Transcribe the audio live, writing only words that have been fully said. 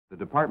The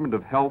Department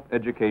of Health,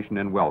 Education,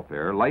 and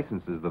Welfare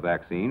licenses the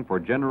vaccine for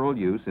general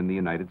use in the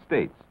United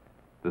States.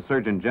 The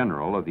Surgeon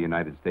General of the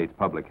United States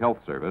Public Health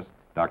Service,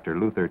 Dr.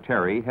 Luther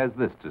Terry, has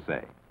this to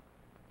say.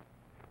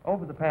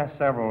 Over the past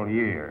several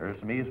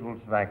years, measles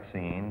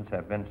vaccines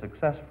have been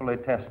successfully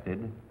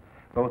tested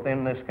both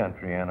in this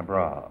country and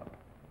abroad.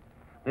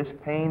 This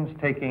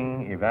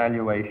painstaking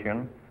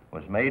evaluation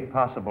was made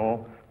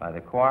possible by the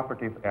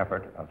cooperative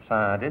effort of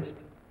scientists,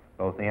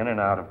 both in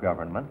and out of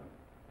government,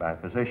 by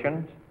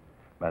physicians,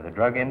 by the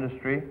drug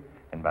industry,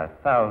 and by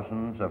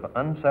thousands of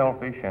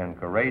unselfish and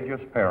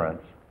courageous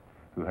parents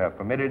who have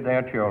permitted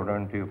their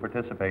children to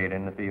participate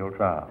in the field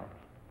trials.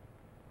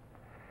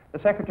 The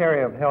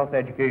Secretary of Health,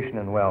 Education,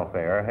 and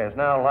Welfare has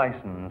now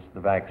licensed the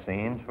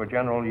vaccines for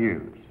general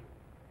use.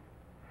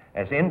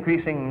 As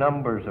increasing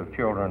numbers of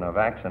children are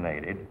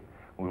vaccinated,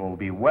 we will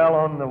be well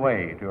on the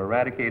way to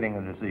eradicating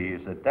a disease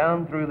that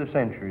down through the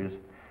centuries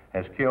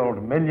has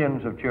killed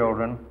millions of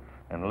children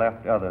and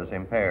left others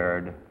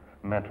impaired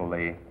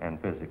mentally and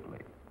physically.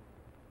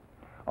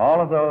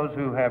 All of those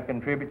who have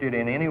contributed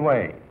in any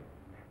way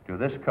to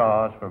this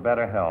cause for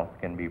better health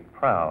can be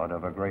proud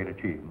of a great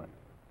achievement.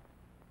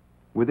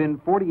 Within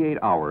 48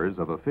 hours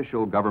of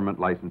official government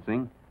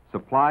licensing,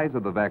 supplies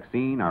of the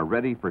vaccine are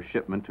ready for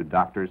shipment to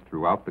doctors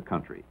throughout the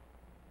country.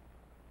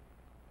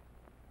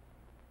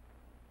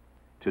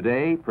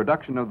 Today,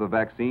 production of the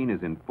vaccine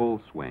is in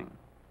full swing,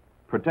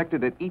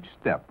 protected at each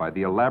step by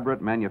the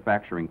elaborate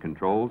manufacturing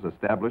controls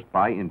established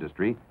by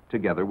industry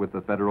together with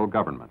the federal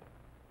government.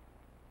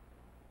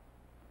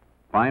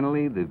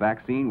 Finally, the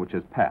vaccine, which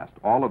has passed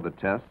all of the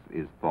tests,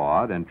 is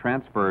thawed and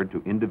transferred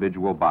to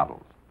individual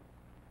bottles.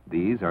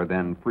 These are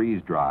then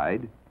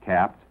freeze-dried,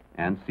 capped,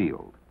 and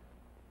sealed.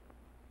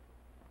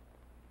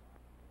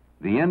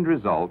 The end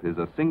result is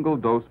a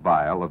single-dose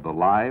vial of the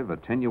live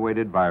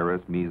attenuated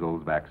virus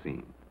measles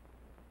vaccine.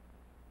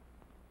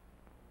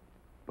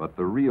 But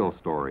the real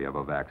story of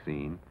a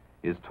vaccine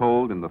is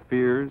told in the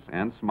fears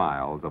and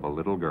smiles of a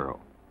little girl,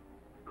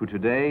 who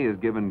today is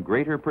given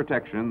greater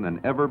protection than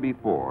ever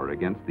before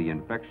against the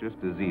infectious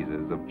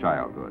diseases of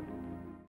childhood.